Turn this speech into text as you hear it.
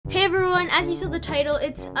everyone, as you saw the title,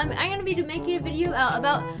 I'm gonna be making a video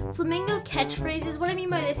about Flamingo catchphrases. What I mean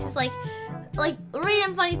by this is like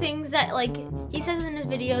random funny things that like he says in his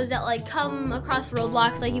videos that like come across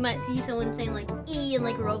Roblox. Like you might see someone saying like E in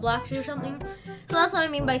like Roblox or something. So that's what I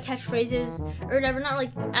mean by catchphrases or whatever. Not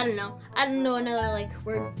like I don't know another like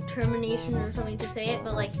word termination or something to say it,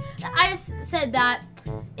 but like I just said that.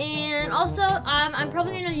 And also I'm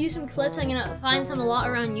probably gonna use some clips. I'm gonna find some a lot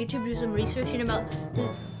around YouTube, do some researching about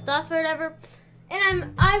this stuff or whatever.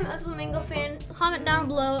 And I'm a Flamingo fan. Comment down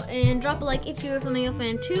below and drop a like if you're a Flamingo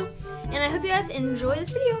fan too. And I hope you guys enjoy this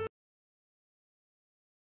video.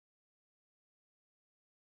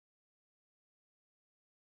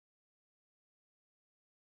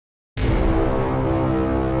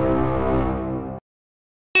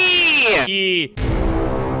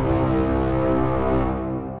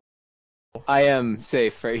 I am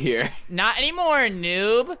safe right here. Not anymore,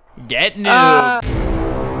 noob. Get noob.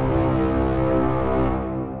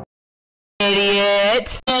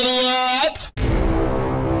 Idiot. Idiot.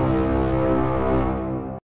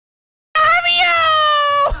 Mario!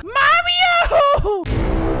 Mario!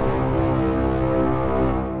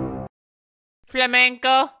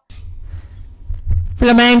 Flamenco.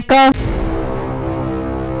 Flamenco.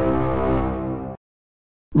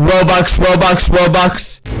 Robux, Robux,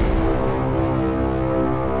 Robux.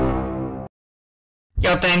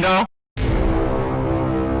 Yo tengo.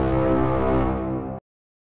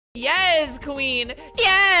 Yes, queen.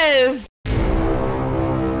 Yes.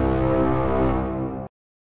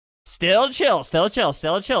 Still chill, still chill,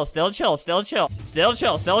 still chill, still chill, still chill, still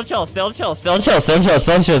chill, still chill, still chill, still chill, still chill,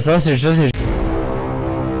 still chill, still chill, still chill.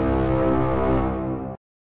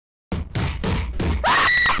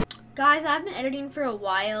 Guys, I've been editing for a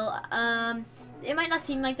while. It might not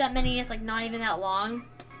seem like that many. It's like not even that long.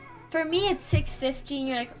 For me, it's 6:50. And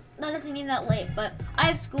you're like, that doesn't seem that late. But I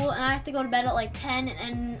have school and I have to go to bed at like 10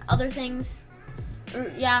 and other things.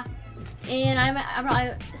 Yeah, and I'm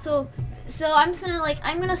probably so I'm just gonna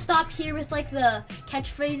I'm gonna stop here with like the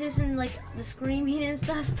catchphrases and like the screaming and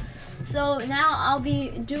stuff. So now I'll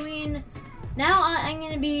be doing. Now I'm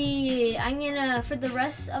gonna for the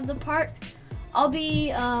rest of the part. I'll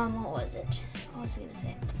be, what was it? What was I gonna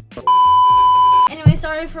say? Anyway,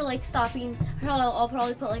 sorry for like stopping. I'll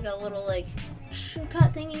probably put like a little like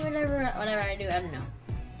shortcut thingy, whatever I do. I don't know.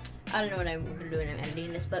 I don't know what I'm gonna do when I'm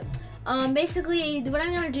editing this, but basically what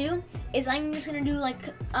I'm gonna do is I'm just gonna do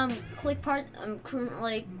like click part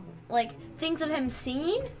like things of him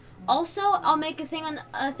singing. Also, I'll make a thing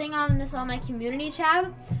on this on my community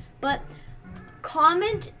tab, but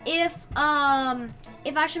comment if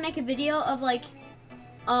I should make a video of like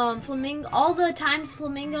Flamingo, all the times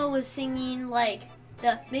Flamingo was singing like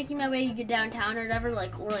the making my way to downtown or whatever,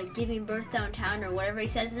 like or like giving birth downtown or whatever he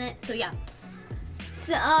says in it. So yeah.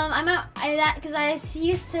 So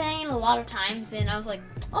he's saying a lot of times, and I was like,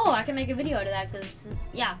 oh, I can make a video out of that because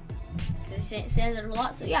yeah, because he says it a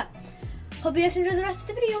lot. So yeah, hope you guys enjoy the rest of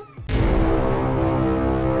the video.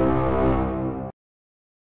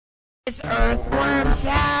 It's Earthworm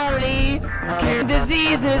Sally, curing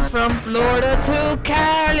diseases from Florida to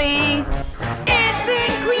Cali. It's a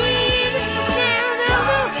queen,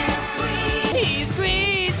 he's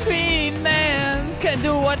green screen man, can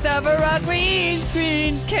do whatever a green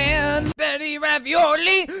screen can. Betty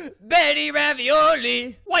Ravioli, Betty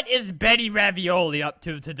Ravioli. What is Betty Ravioli up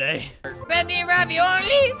to today? Betty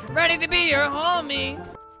Ravioli, ready to be your homie.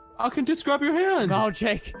 I can just grab your hand. No,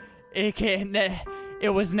 Jake, it can't. It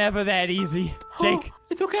was never that easy. Jake.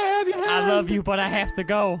 It's okay, I have your hand. I love you, but I have to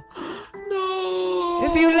go. No.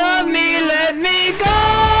 If you love me, let me go.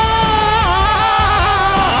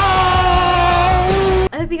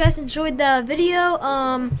 I hope you guys enjoyed the video.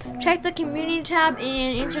 Check the community tab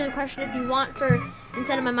and answer the question if you want for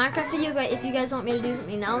instead of my Minecraft video. If you guys want me to do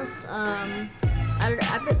something else, I'm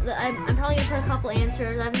probably gonna put a couple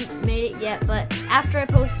answers. I haven't made it yet, but after I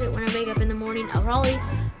post it when I wake up in the morning, I'll probably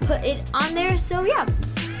put it on there. So yeah,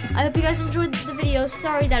 I hope you guys enjoyed the video.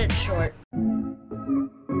 Sorry that it's short.